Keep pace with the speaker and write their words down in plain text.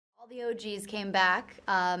The OGs came back,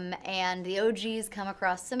 and the OGs come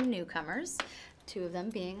across some newcomers, two of them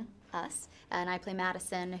being us, and I play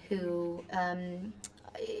Madison, who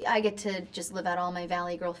I get to just live out all my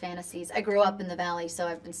Valley Girl fantasies. I grew up in the Valley, so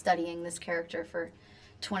I've been studying this character for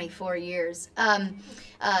 24 years,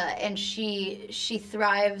 and she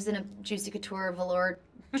thrives in a Juicy Couture velour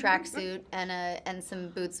tracksuit and some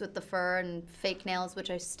boots with the fur and fake nails, which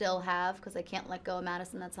I still have because I can't let go of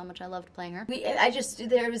Madison. That's how much I loved playing her.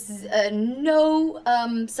 There was no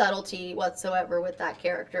subtlety whatsoever with that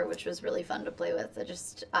character, which was really fun to play with.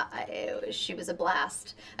 She was a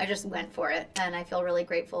blast. I just went for it, and I feel really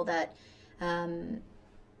grateful that the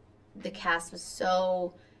cast was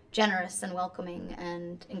so generous and welcoming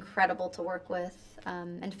and incredible to work with,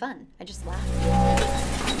 and fun. I just laughed.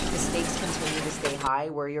 The stakes continue to stay high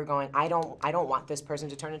where you're going, I don't want this person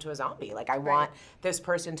to turn into a zombie. Like, I want this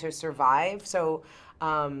person to survive. So,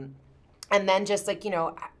 and then just like, you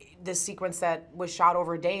know, this sequence that was shot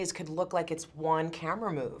over days could look like it's one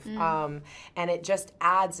camera move. And it just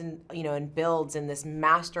adds and, you know, and builds in this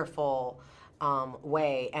masterful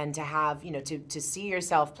way. And to have, you know, to see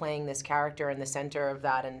yourself playing this character in the center of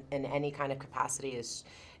that in any kind of capacity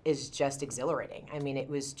is just exhilarating. I mean, it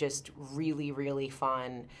was just really, really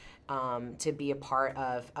fun to be a part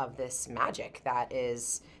of this magic that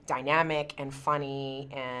is dynamic and funny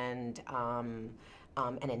and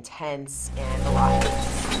intense and alive.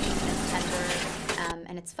 It's tender,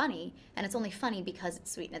 and it's funny, and it's only funny because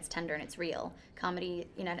it's sweet and it's tender and it's real. Comedy,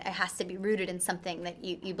 you know, it has to be rooted in something that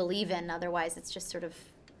you believe in, otherwise it's just sort of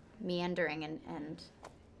meandering and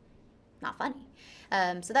not funny.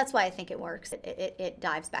 So that's why I think it works. It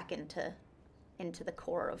dives back into the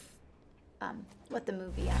core of what the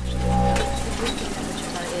movie actually is. The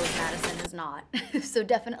Wichita is, Madison is not. So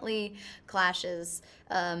definitely clashes,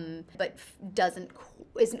 but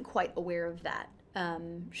isn't quite aware of that.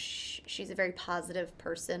 She's a very positive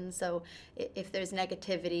person, so if there's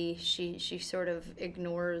negativity, she sort of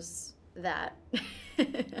ignores that.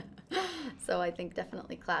 So I think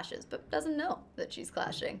definitely clashes, but doesn't know that she's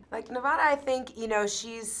clashing. Like Nevada, I think, you know,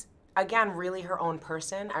 she's, again, really her own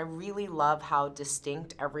person. I really love how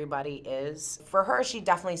distinct everybody is. For her, she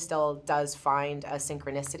definitely still does find a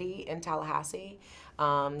synchronicity in Tallahassee.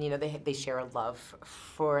 You know, they share a love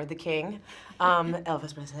for the king,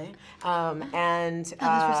 Elvis Presley,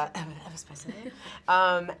 Elvis Presley.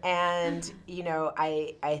 And you know,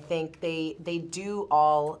 I think they do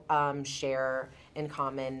all share in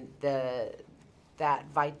common that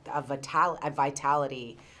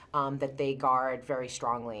vitality that they guard very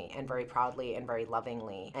strongly and very proudly and very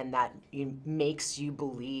lovingly, and that makes you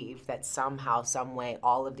believe that somehow, some way,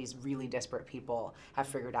 all of these really disparate people have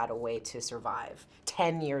figured out a way to survive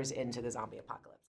 10 years into the zombie apocalypse.